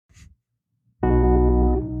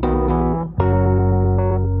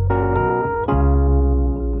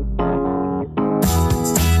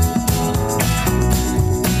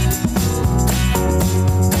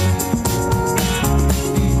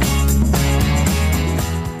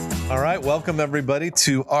right, welcome everybody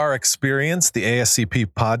to our experience, the ASCP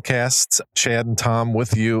podcast. Chad and Tom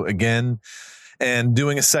with you again and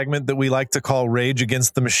doing a segment that we like to call Rage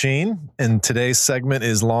Against the Machine. And today's segment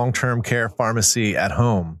is long-term care pharmacy at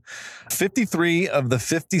home. 53 of the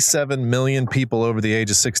 57 million people over the age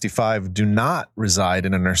of 65 do not reside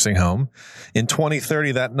in a nursing home. In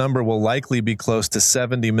 2030, that number will likely be close to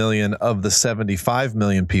 70 million of the 75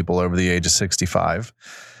 million people over the age of 65.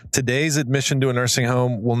 Today's admission to a nursing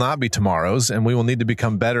home will not be tomorrow's, and we will need to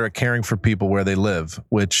become better at caring for people where they live,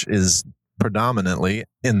 which is predominantly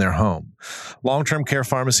in their home. Long-term care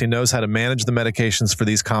pharmacy knows how to manage the medications for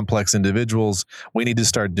these complex individuals. We need to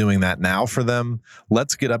start doing that now for them.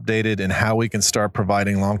 Let's get updated in how we can start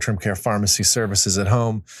providing long-term care pharmacy services at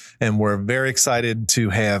home. And we're very excited to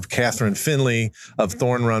have Catherine Finley of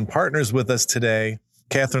Thorn Run Partners with us today.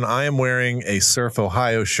 Catherine, I am wearing a Surf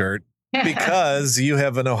Ohio shirt because we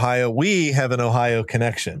have an Ohio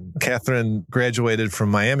connection. Catherine graduated from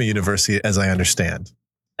Miami University, as I understand.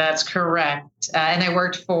 That's correct. And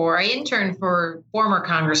I interned for former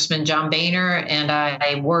Congressman John Boehner, and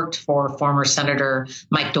I worked for former Senator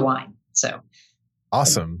Mike DeWine. So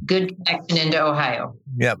awesome. Good connection into Ohio.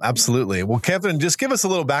 Yeah, absolutely. Well, Catherine, just give us a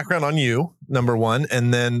little background on you, number one,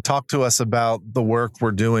 and then talk to us about the work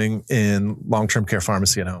we're doing in long-term care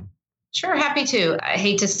pharmacy at home. Sure, happy to. I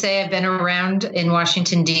hate to say I've been around in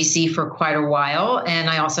Washington, D.C. for quite a while, and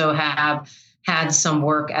I also have had some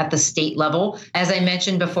work at the state level. As I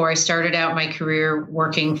mentioned before, I started out my career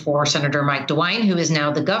working for Senator Mike DeWine, who is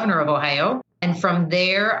now the governor of Ohio. And from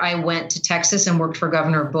there, I went to Texas and worked for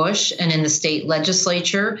Governor Bush and in the state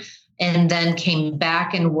legislature, and then came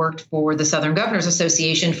back and worked for the Southern Governors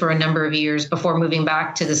Association for a number of years before moving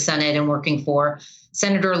back to the Senate and working for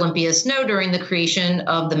Senator Olympia Snowe during the creation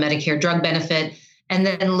of the Medicare drug benefit, and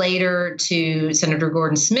then later to Senator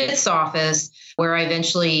Gordon Smith's office, where I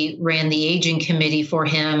eventually ran the aging committee for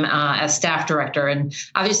him as staff director. And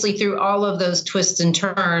obviously through all of those twists and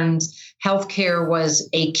turns, healthcare was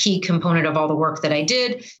a key component of all the work that I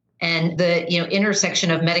did. And the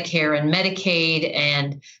intersection of Medicare and Medicaid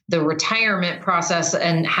and the retirement process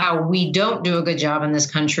and how we don't do a good job in this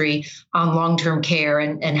country on long-term care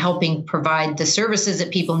and helping provide the services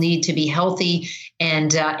that people need to be healthy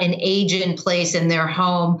and age in place in their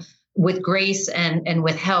home with grace and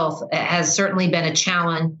with health has certainly been a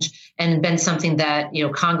challenge and been something that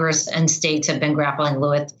Congress and states have been grappling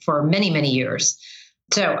with for many, many years.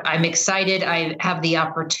 So I'm excited. I have the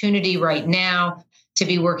opportunity right now to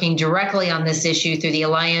be working directly on this issue through the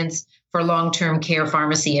Alliance for Long-Term Care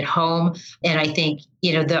Pharmacy at Home. And I think,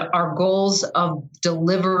 our goals of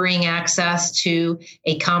delivering access to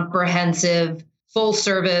a comprehensive,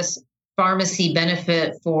 full-service pharmacy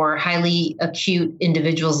benefit for highly acute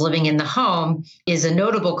individuals living in the home is a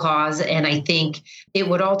notable cause. And I think it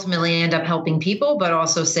would ultimately end up helping people, but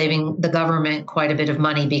also saving the government quite a bit of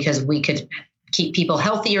money because we could keep people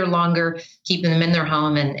healthier longer, keeping them in their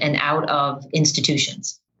home and out of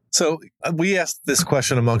institutions. So we ask this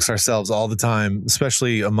question amongst ourselves all the time,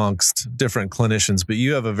 especially amongst different clinicians, but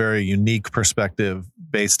you have a very unique perspective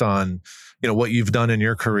based on, what you've done in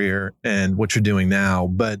your career and what you're doing now.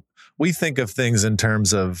 But we think of things in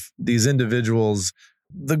terms of these individuals.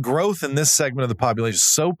 The growth in this segment of the population is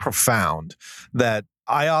so profound that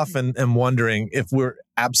I often am wondering if we're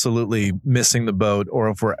absolutely missing the boat or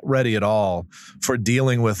if we're ready at all for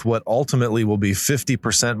dealing with what ultimately will be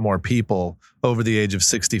 50% more people over the age of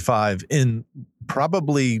 65 in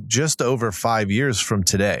probably just over 5 years from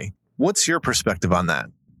today. What's your perspective on that?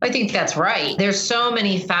 I think that's right. There's so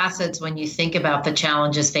many facets when you think about the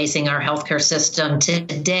challenges facing our healthcare system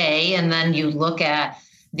today, and then you look at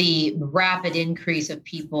the rapid increase of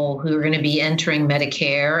people who are going to be entering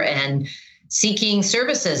Medicare and seeking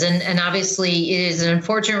services. And obviously it is an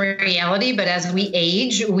unfortunate reality, but as we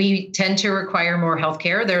age, we tend to require more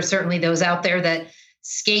healthcare. There are certainly those out there that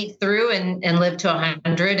skate through and live to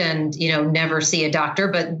 100 and, never see a doctor,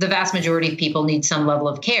 but the vast majority of people need some level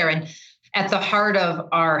of care. And at the heart of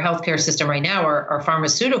our healthcare system right now are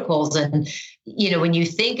pharmaceuticals. And, when you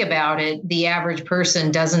think about it, the average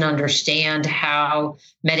person doesn't understand how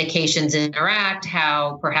medications interact,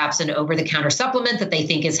 how perhaps an over-the-counter supplement that they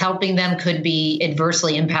think is helping them could be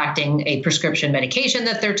adversely impacting a prescription medication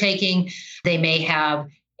that they're taking. They may have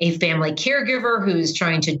a family caregiver who's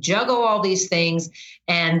trying to juggle all these things.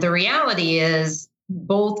 And the reality is,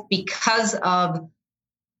 both because of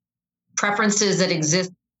preferences that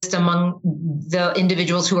exist among the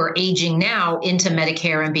individuals who are aging now into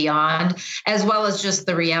Medicare and beyond, as well as just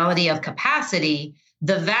the reality of capacity,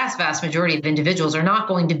 the vast, vast majority of individuals are not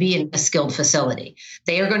going to be in a skilled facility.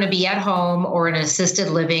 They are going to be at home or in an assisted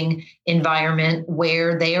living environment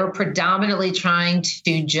where they are predominantly trying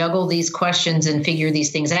to juggle these questions and figure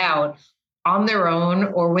these things out on their own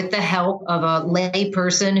or with the help of a lay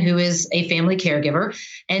person who is a family caregiver.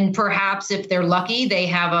 And perhaps if they're lucky, they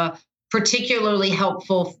have a particularly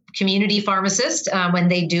helpful community pharmacist when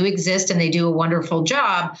they do exist, and they do a wonderful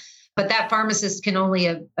job. But that pharmacist can only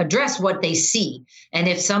address what they see. And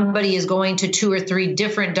if somebody is going to 2 or 3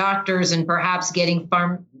 different doctors and perhaps getting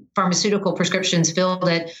pharmaceutical prescriptions filled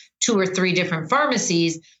at 2 or 3 different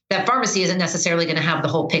pharmacies, that pharmacy isn't necessarily going to have the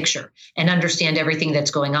whole picture and understand everything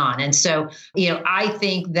that's going on. And so, I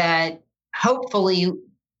think that hopefully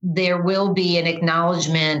there will be an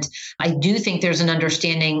acknowledgement. I do think there's an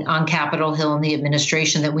understanding on Capitol Hill and the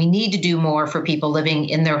administration that we need to do more for people living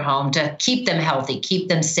in their home to keep them healthy, keep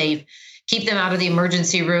them safe, keep them out of the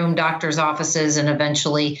emergency room, doctor's offices, and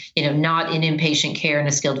eventually, not in inpatient care in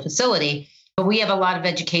a skilled facility. But we have a lot of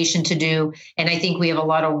education to do. And I think we have a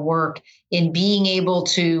lot of work in being able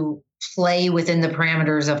to play within the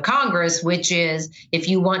parameters of Congress, which is if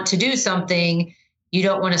you want to do something, you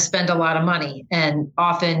don't want to spend a lot of money. And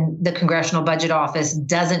often the Congressional Budget Office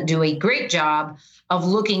doesn't do a great job of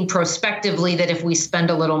looking prospectively that if we spend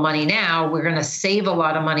a little money now, we're going to save a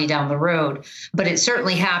lot of money down the road. But it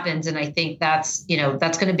certainly happens. And I think that's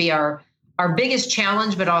going to be our biggest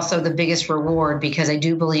challenge, but also the biggest reward, because I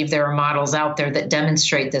do believe there are models out there that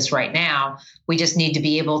demonstrate this right now. We just need to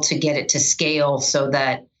be able to get it to scale so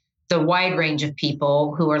that the wide range of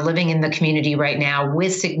people who are living in the community right now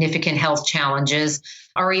with significant health challenges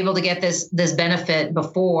are able to get this benefit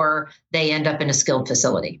before they end up in a skilled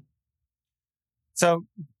facility. So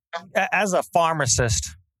as a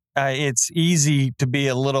pharmacist, it's easy to be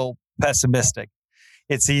a little pessimistic.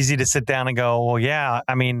 It's easy to sit down and go, well, yeah,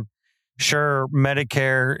 I mean, sure,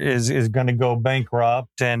 Medicare is going to go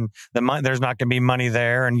bankrupt and there's not going to be money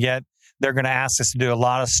there. And yet they're going to ask us to do a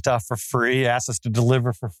lot of stuff for free, ask us to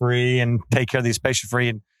deliver for free and take care of these patients for free.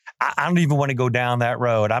 And I don't even want to go down that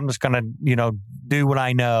road. I'm just going to, do what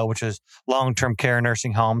I know, which is long-term care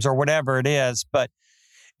nursing homes or whatever it is. But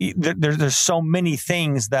there's so many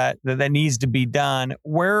things that needs to be done.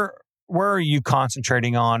 Where are you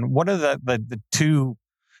concentrating on? What are the 2,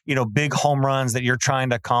 big home runs that you're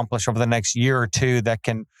trying to accomplish over the next year or 2 that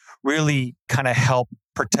can really kind of help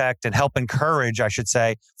protect and help encourage, I should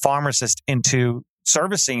say, pharmacists into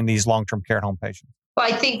servicing these long-term care home patients? Well,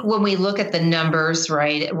 I think when we look at the numbers,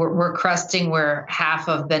 right, we're cresting where half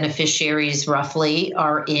of beneficiaries roughly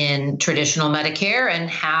are in traditional Medicare and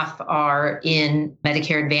half are in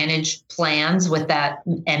Medicare Advantage plans, with that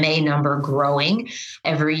MA number growing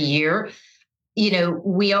every year.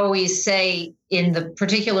 We always say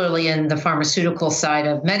particularly in the pharmaceutical side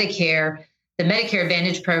of Medicare, the Medicare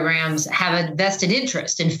Advantage programs have a vested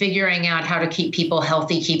interest in figuring out how to keep people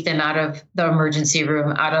healthy, keep them out of the emergency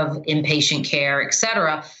room, out of inpatient care, et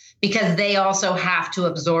cetera, because they also have to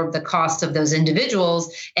absorb the cost of those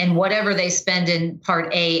individuals, and whatever they spend in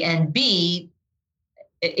Part A and B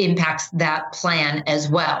impacts that plan as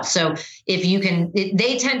well. So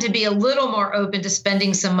they tend to be a little more open to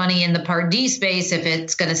spending some money in the Part D space if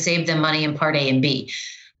it's going to save them money in Part A and B.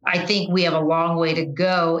 I think we have a long way to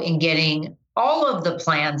go in getting all of the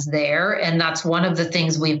plans there. And that's one of the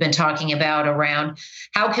things we've been talking about around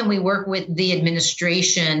how can we work with the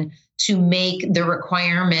administration to make the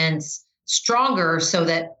requirements stronger so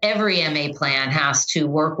that every MA plan has to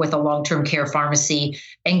work with a long-term care pharmacy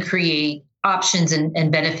and create options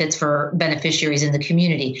and benefits for beneficiaries in the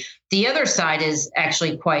community. The other side is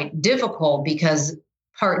actually quite difficult because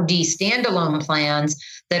Part D standalone plans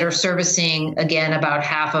that are servicing, again, about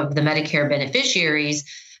half of the Medicare beneficiaries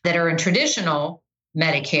that are in traditional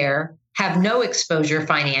Medicare have no exposure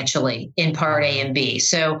financially in Part A and B.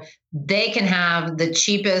 So they can have the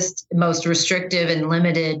cheapest, most restrictive and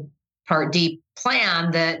limited Part D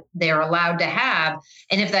plan that they're allowed to have.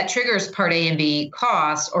 And if that triggers Part A and B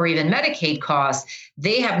costs or even Medicaid costs,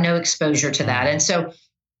 they have no exposure to that. And so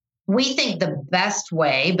we think the best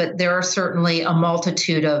way, but there are certainly a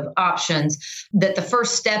multitude of options, that the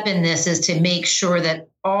first step in this is to make sure that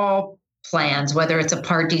all plans, whether it's a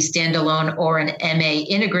Part D standalone or an MA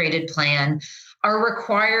integrated plan, are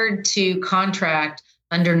required to contract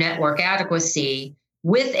under network adequacy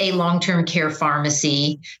with a long-term care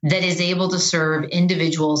pharmacy that is able to serve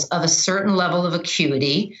individuals of a certain level of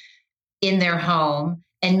acuity in their home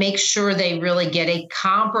and make sure they really get a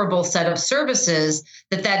comparable set of services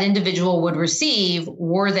that individual would receive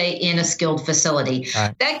were they in a skilled facility.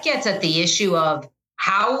 Right. That gets at the issue of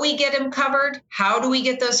how we get them covered, how do we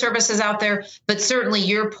get those services out there? But certainly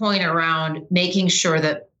your point around making sure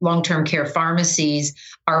that long-term care pharmacies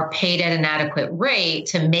are paid at an adequate rate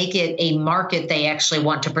to make it a market they actually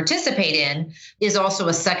want to participate in is also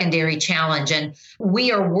a secondary challenge. And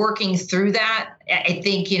we are working through that. I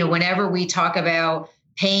think, whenever we talk about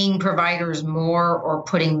paying providers more or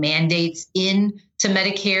putting mandates in to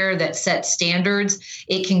Medicare that set standards,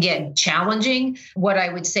 it can get challenging. What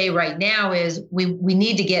I would say right now is we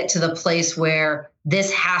need to get to the place where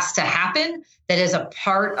this has to happen, that is a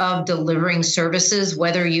part of delivering services,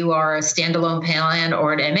 whether you are a standalone plan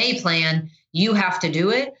or an MA plan, you have to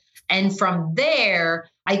do it. And from there,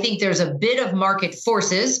 I think there's a bit of market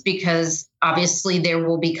forces because obviously there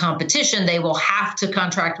will be competition. They will have to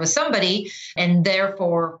contract with somebody. And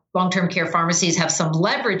therefore, long-term care pharmacies have some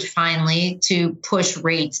leverage finally to push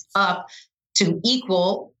rates up to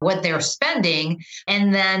equal what they're spending.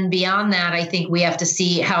 And then beyond that, I think we have to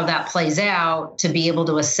see how that plays out to be able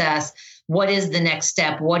to assess what is the next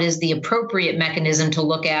step, what is the appropriate mechanism to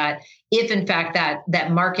look at if in fact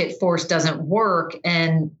that market force doesn't work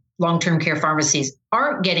and long-term care pharmacies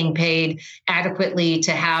aren't getting paid adequately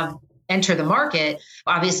to enter the market.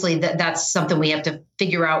 Obviously, that's something we have to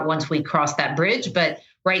figure out once we cross that bridge. But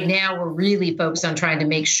right now, we're really focused on trying to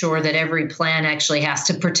make sure that every plan actually has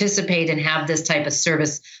to participate and have this type of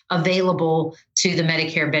service available to the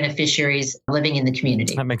Medicare beneficiaries living in the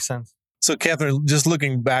community. That makes sense. So, Catherine, just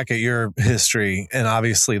looking back at your history, and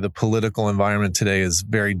obviously the political environment today is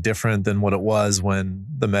very different than what it was when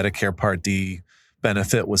the Medicare Part D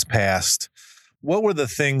benefit was passed. What were the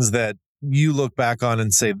things that you look back on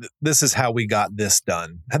and say, this is how we got this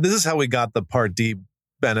done? This is how we got the Part D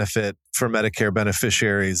benefit for Medicare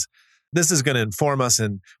beneficiaries. This is going to inform us.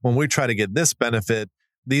 And when we try to get this benefit,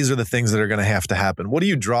 these are the things that are going to have to happen. What do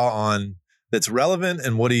you draw on that's relevant?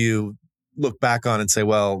 And what do you look back on and say,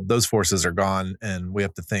 well, those forces are gone and we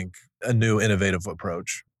have to think a new innovative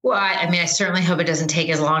approach? Well, I certainly hope it doesn't take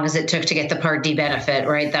as long as it took to get the Part D benefit,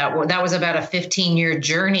 right? That was about a 15-year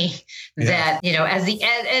journey that,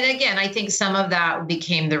 and again, I think some of that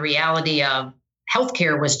became the reality of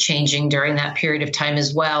healthcare was changing during that period of time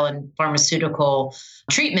as well. And pharmaceutical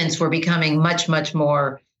treatments were becoming much, much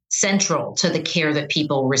more central to the care that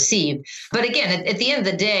people receive. But again, at the end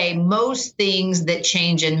of the day, most things that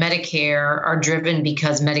change in Medicare are driven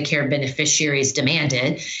because Medicare beneficiaries demand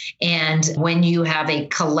it. And when you have a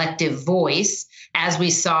collective voice, as we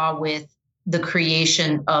saw with the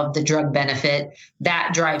creation of the drug benefit,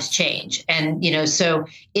 that drives change. And, so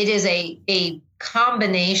it is a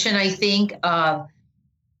combination, I think, of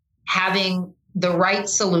having the right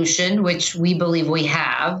solution, which we believe we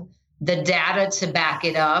have, the data to back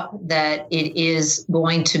it up, that it is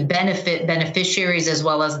going to benefit beneficiaries as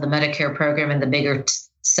well as the Medicare program in the bigger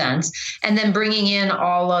sense, and then bringing in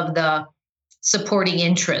all of the supporting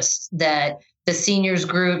interests that the seniors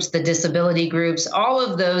groups, the disability groups, all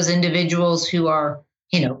of those individuals who are,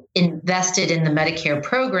 invested in the Medicare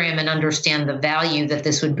program and understand the value that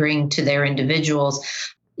this would bring to their individuals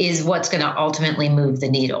is what's going to ultimately move the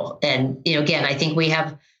needle. And, again, I think we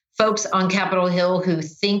have folks on Capitol Hill who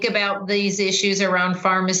think about these issues around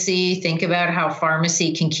pharmacy, think about how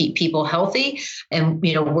pharmacy can keep people healthy. And,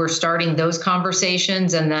 we're starting those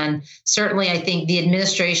conversations. And then certainly I think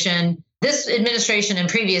this administration and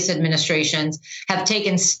previous administrations have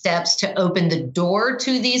taken steps to open the door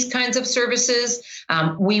to these kinds of services.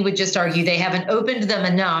 We would just argue they haven't opened them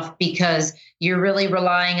enough because you're really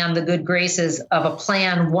relying on the good graces of a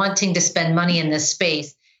plan wanting to spend money in this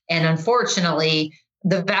space. And unfortunately,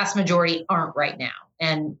 the vast majority aren't right now.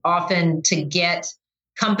 And often to get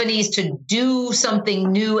companies to do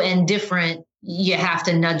something new and different, you have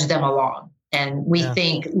to nudge them along. And we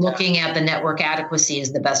think looking at the network adequacy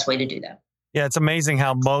is the best way to do that. Yeah, it's amazing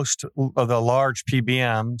how most of the large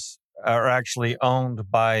PBMs are actually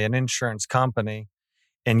owned by an insurance company,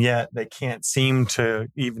 and yet they can't seem to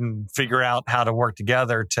even figure out how to work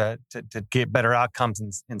together to get better outcomes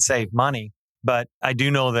and save money. But I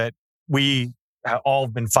do know that we have all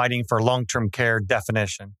been fighting for long-term care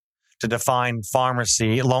definition, to define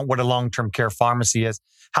pharmacy, what a long-term care pharmacy is.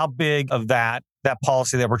 How big of that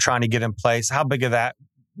policy that we're trying to get in place, how big of that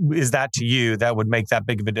is that to you that would make that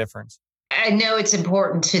big of a difference? I know it's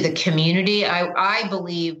important to the community. I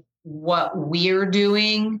believe what we're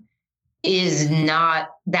doing is not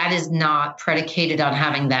predicated on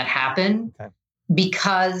having that happen,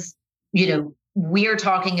 because, we're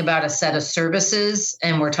talking about a set of services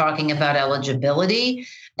and we're talking about eligibility.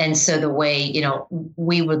 And so the way,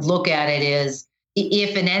 we would look at it is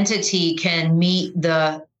if an entity can meet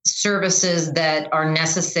the services that are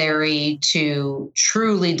necessary to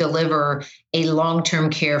truly deliver a long-term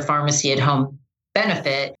care pharmacy at home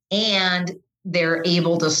benefit, and they're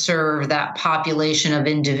able to serve that population of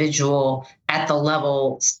individual at the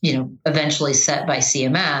level, eventually set by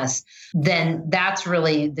CMS, then that's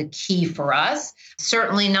really the key for us.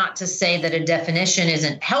 Certainly not to say that a definition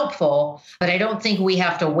isn't helpful, but I don't think we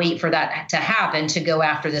have to wait for that to happen to go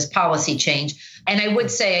after this policy change. And I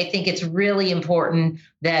would say, I think it's really important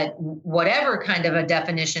that whatever kind of a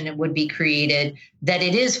definition it would be created, that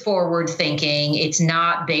it is forward thinking. It's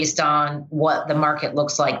not based on what the market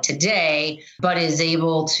looks like today, but is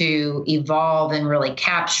able to evolve and really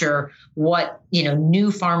capture what,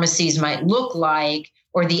 new pharmacies might look like,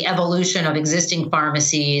 or the evolution of existing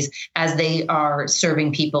pharmacies as they are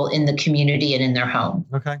serving people in the community and in their home.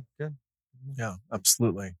 Okay, good. Yeah,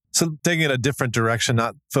 absolutely. So taking it a different direction,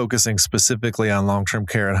 not focusing specifically on long-term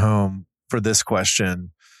care at home for this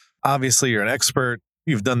question. Obviously, you're an expert.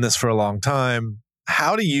 You've done this for a long time.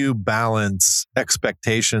 How do you balance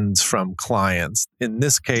expectations from clients? In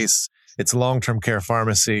this case, it's long-term care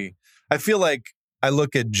pharmacy. I feel like I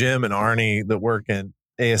look at Jim and Arnie that work in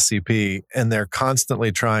ASCP, and they're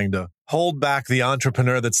constantly trying to hold back the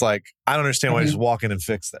entrepreneur that's like, I don't understand why you just walk in and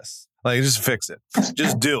fix this. Like, just fix it.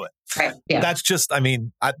 Just do it. Right. Yeah. That's just,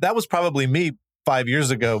 that was probably me 5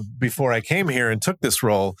 years ago before I came here and took this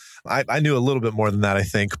role. I knew a little bit more than that, I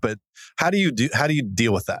think. But how do you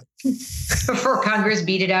deal with that? Before Congress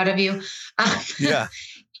beat it out of you? Yeah.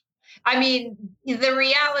 The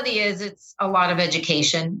reality is it's a lot of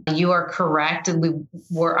education. You are correct.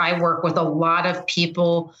 I work with a lot of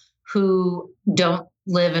people who don't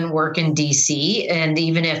live and work in DC. And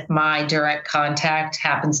even if my direct contact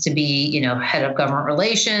happens to be, head of government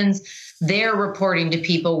relations, they're reporting to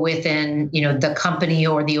people within, the company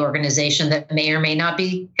or the organization that may or may not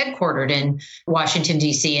be headquartered in Washington,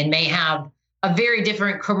 DC, and may have a very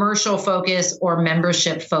different commercial focus or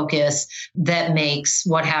membership focus that makes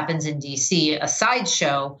what happens in DC a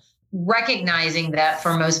sideshow, recognizing that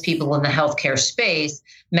for most people in the healthcare space,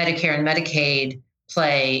 Medicare and Medicaid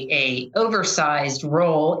play a oversized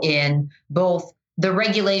role in both the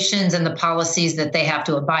regulations and the policies that they have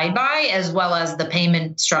to abide by, as well as the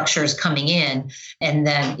payment structures coming in. And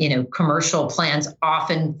then, commercial plans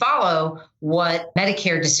often follow what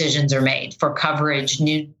Medicare decisions are made for coverage,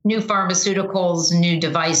 new pharmaceuticals, new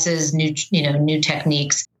devices, new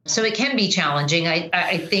techniques. So it can be challenging.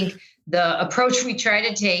 I think the approach we try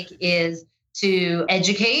to take is to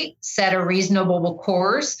educate, set a reasonable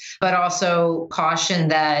course, but also caution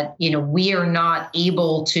that, we are not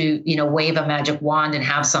able to, wave a magic wand and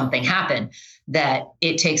have something happen, that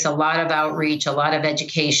it takes a lot of outreach, a lot of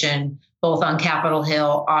education, both on Capitol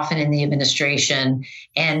Hill, often in the administration.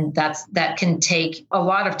 And that can take a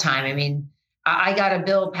lot of time. I got a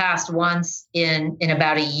bill passed once in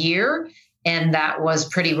about a year, and that was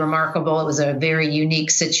pretty remarkable. It was a very unique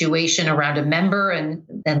situation around a member and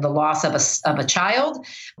the loss of a child.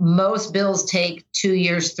 Most bills take 2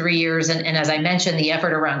 years, 3 years. And as I mentioned, the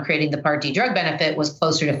effort around creating the Part D drug benefit was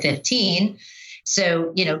closer to 15.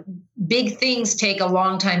 So, big things take a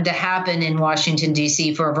long time to happen in Washington,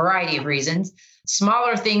 D.C. for a variety of reasons.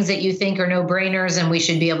 Smaller things that you think are no-brainers and we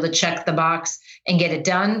should be able to check the box and get it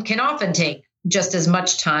done can often take just as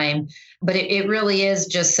much time. But it really is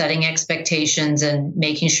just setting expectations and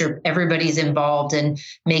making sure everybody's involved and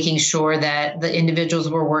making sure that the individuals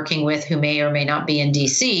we're working with who may or may not be in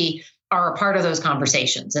DC are a part of those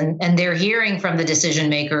conversations. And they're hearing from the decision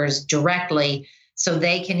makers directly so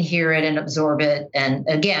they can hear it and absorb it. And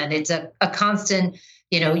again, it's a constant,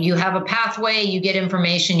 you have a pathway, you get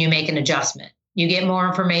information, you make an adjustment. You get more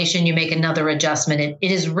information, you make another adjustment.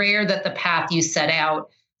 It is rare that the path you set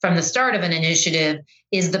out from the start of an initiative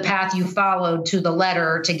is the path you followed to the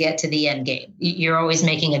letter to get to the end game. You're always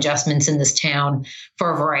making adjustments in this town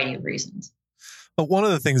for a variety of reasons. But one of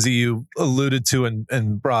the things that you alluded to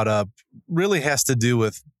and brought up really has to do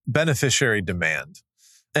with beneficiary demand.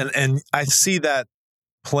 And I see that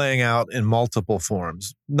playing out in multiple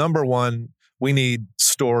forms. Number one, we need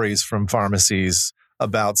stories from pharmacies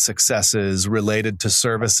about successes related to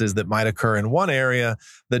services that might occur in one area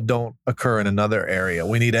that don't occur in another area.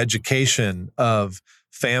 We need education of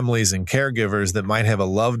families and caregivers that might have a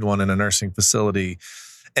loved one in a nursing facility.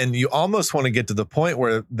 And you almost want to get to the point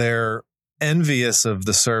where they're envious of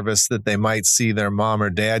the service that they might see their mom or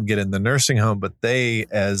dad get in the nursing home, but they,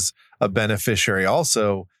 as a beneficiary,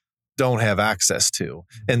 also don't have access to.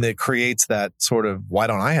 And it creates that sort of, why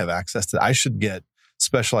don't I have access to that? I should get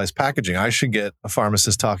specialized packaging. I should get a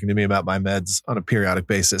pharmacist talking to me about my meds on a periodic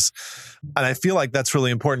basis. And I feel like that's really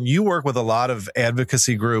important. You work with a lot of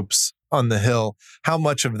advocacy groups on the Hill. How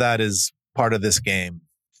much of that is part of this game?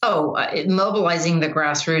 Mobilizing the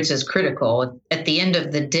grassroots is critical. At the end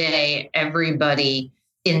of the day, everybody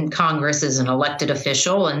in Congress is an elected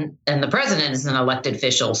official and the president is an elected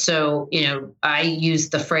official. So, I use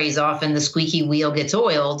the phrase often, the squeaky wheel gets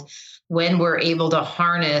oiled. When we're able to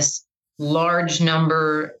harness large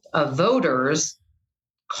number of voters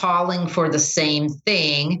calling for the same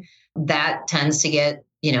thing, that tends to get,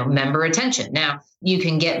 member attention. Now, you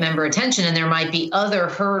can get member attention and there might be other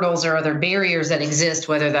hurdles or other barriers that exist,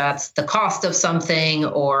 whether that's the cost of something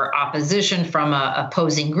or opposition from a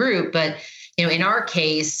opposing group. But, in our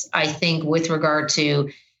case, I think with regard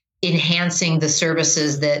to enhancing the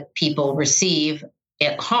services that people receive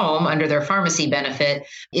at home under their pharmacy benefit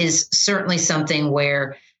is certainly something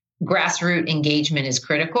where grassroots engagement is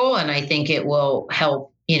critical. And I think it will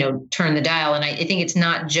help turn the dial. And I think it's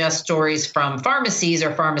not just stories from pharmacies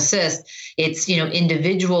or pharmacists. It's,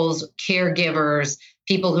 individuals, caregivers,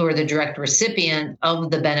 people who are the direct recipient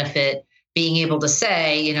of the benefit, being able to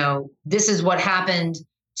say, this is what happened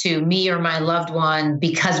to me or my loved one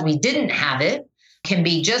because we didn't have it, can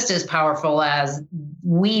be just as powerful as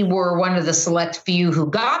we were one of the select few who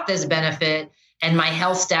got this benefit and my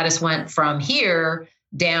health status went from here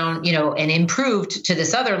down, and improved to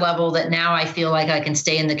this other level that now I feel like I can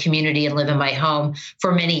stay in the community and live in my home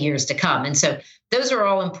for many years to come. And so those are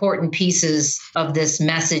all important pieces of this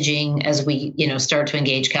messaging as we, start to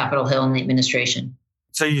engage Capitol Hill and the administration.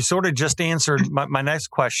 So you sort of just answered my next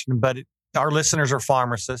question, but our listeners are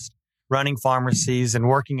pharmacists running pharmacies and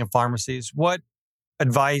working in pharmacies. What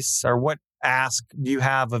advice or what ask do you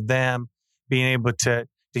have of them being able to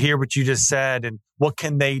hear what you just said, and what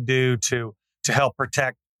can they do to help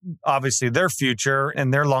protect, obviously, their future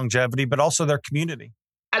and their longevity, but also their community?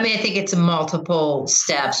 I think it's multiple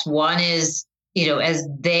steps. One is, as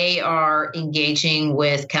they are engaging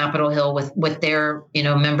with Capitol Hill, with their,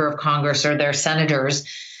 member of Congress or their senators,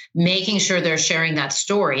 making sure they're sharing that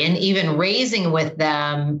story and even raising with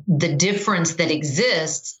them the difference that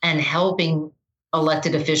exists and helping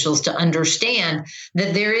elected officials to understand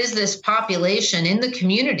that there is this population in the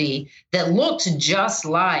community that looks just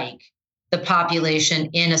like the population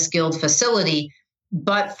in a skilled facility,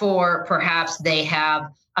 but for perhaps they have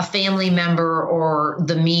a family member or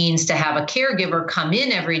the means to have a caregiver come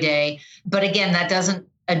in every day. But again, that doesn't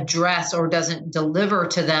address or doesn't deliver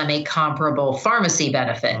to them a comparable pharmacy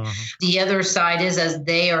benefit. The other side is, as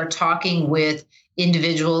they are talking with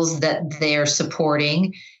individuals that they're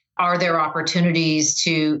supporting, are there opportunities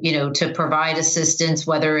to provide assistance,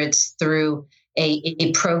 whether it's through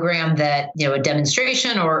a program that, a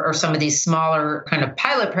demonstration or some of these smaller kind of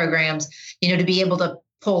pilot programs, to be able to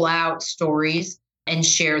pull out stories and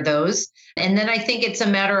share those. And then I think it's a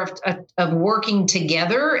matter of working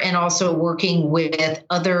together and also working with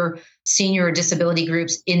other senior or disability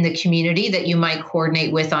groups in the community that you might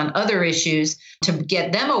coordinate with on other issues to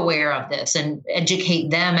get them aware of this and educate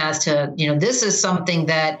them as to, this is something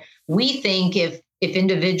that we think if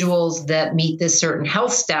individuals that meet this certain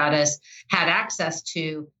health status had access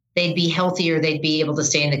to, they'd be healthier, they'd be able to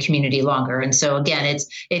stay in the community longer. And so again,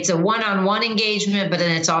 it's a one-on-one engagement, but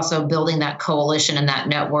then it's also building that coalition and that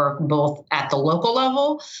network, both at the local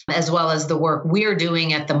level, as well as the work we're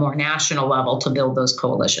doing at the more national level to build those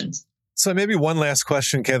coalitions. So maybe one last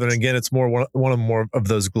question, Catherine. Again, it's more of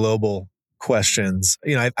those global questions.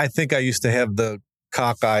 I think I used to have the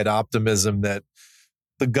cockeyed optimism that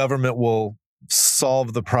the government will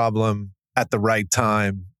solve the problem at the right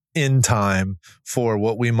time, in time for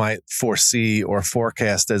what we might foresee or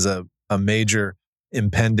forecast as a major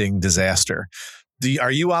impending disaster.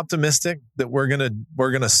 Are you optimistic that we're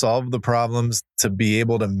gonna solve the problems to be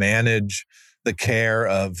able to manage the care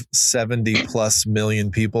of 70 plus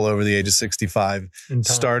million people over the age of 65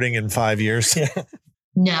 starting in 5 years? Yeah.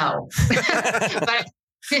 No.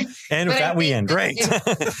 And with that, we end. Great.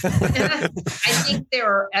 I think there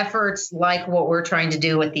are efforts like what we're trying to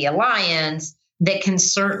do with the Alliance that can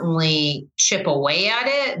certainly chip away at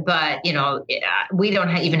it. But, we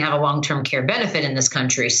don't even have a long-term care benefit in this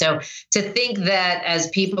country. So to think that as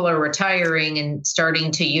people are retiring and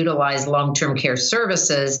starting to utilize long-term care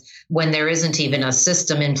services when there isn't even a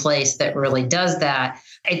system in place that really does that,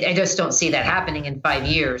 I just don't see that happening in 5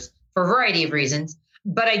 years for a variety of reasons.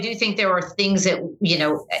 But I do think there are things that,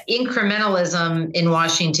 incrementalism in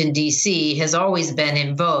Washington, D.C. has always been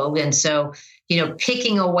in vogue. And so,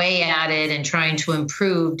 picking away at it and trying to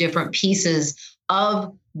improve different pieces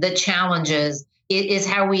of the challenges is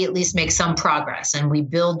how we at least make some progress and we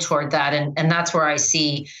build toward that. And that's where I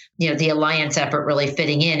see, the Alliance effort really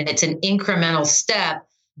fitting in. It's an incremental step,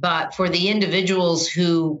 But for the individuals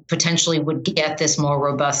who potentially would get this more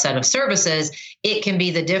robust set of services, it can be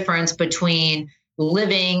the difference between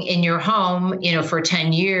living in your home, for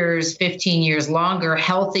 10 years, 15 years longer,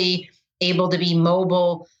 healthy, able to be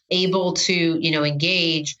mobile, able to,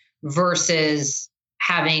 engage, versus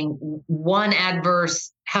having one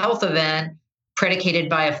adverse health event predicated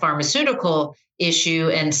by a pharmaceutical issue,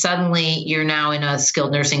 and suddenly you're now in a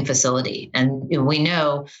skilled nursing facility. And we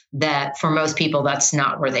know that for most people, that's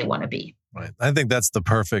not where they want to be. Right. I think that's the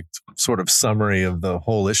perfect sort of summary of the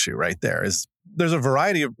whole issue right there. Is there's a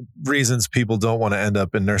variety of reasons people don't want to end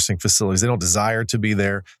up in nursing facilities. They don't desire to be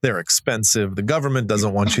there. They're expensive. The government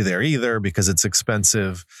doesn't want you there either because it's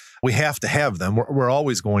expensive. We have to have them. We're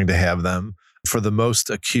always going to have them for the most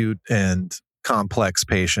acute and complex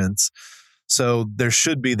patients. So there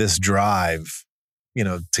should be this drive,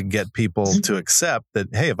 to get people to accept that,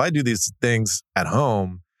 hey, if I do these things at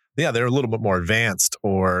home, yeah, they're a little bit more advanced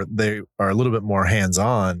or they are a little bit more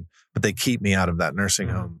hands-on, but they keep me out of that nursing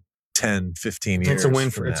home 10, 15 years. It's a win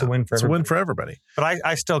for It's a win for everybody. But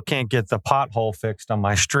I still can't get the pothole fixed on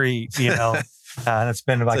my street, and it's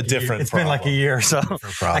been like been like a year. So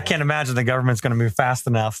I can't imagine the government's going to move fast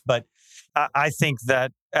enough. But I think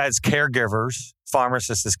that as caregivers,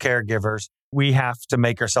 pharmacists as caregivers, we have to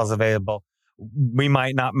make ourselves available. We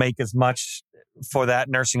might not make as much for that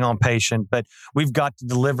nursing home patient, but we've got to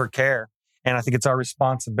deliver care. And I think it's our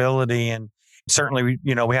responsibility. And certainly,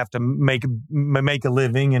 we have to make a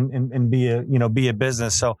living and be a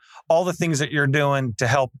business. So all the things that you're doing to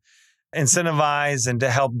help incentivize and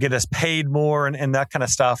to help get us paid more and that kind of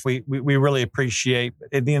stuff, we really appreciate.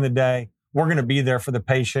 But at the end of the day, we're going to be there for the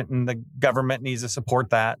patient, and the government needs to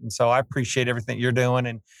support that. And so I appreciate everything you're doing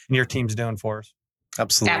and your team's doing for us.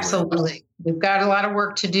 Absolutely. We've got a lot of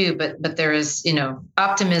work to do, but there is,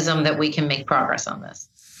 optimism that we can make progress on this.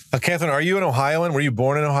 Catherine, are you an Ohioan? Were you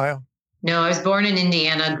born in Ohio? No, I was born in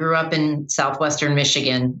Indiana, grew up in southwestern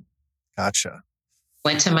Michigan. Gotcha.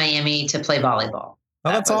 Went to Miami to play volleyball.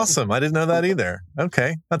 Oh, that's awesome. I didn't know that either.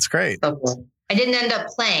 Okay, that's great. I didn't end up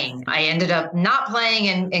playing. I ended up not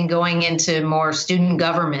playing and going into more student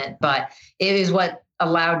government, but it is what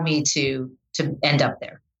allowed me to end up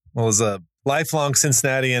there. Well, as a lifelong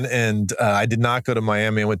Cincinnatian, and I did not go to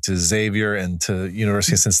Miami. I went to Xavier and to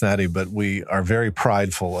University of Cincinnati, but we are very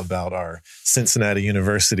prideful about our Cincinnati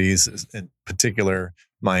universities, in particular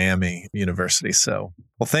Miami University. So,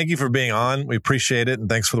 well, thank you for being on. We appreciate it, and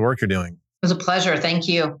thanks for the work you're doing. It was a pleasure. Thank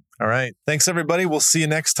you. All right. Thanks, everybody. We'll see you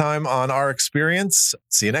next time on Our Experience.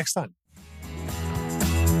 See you next time.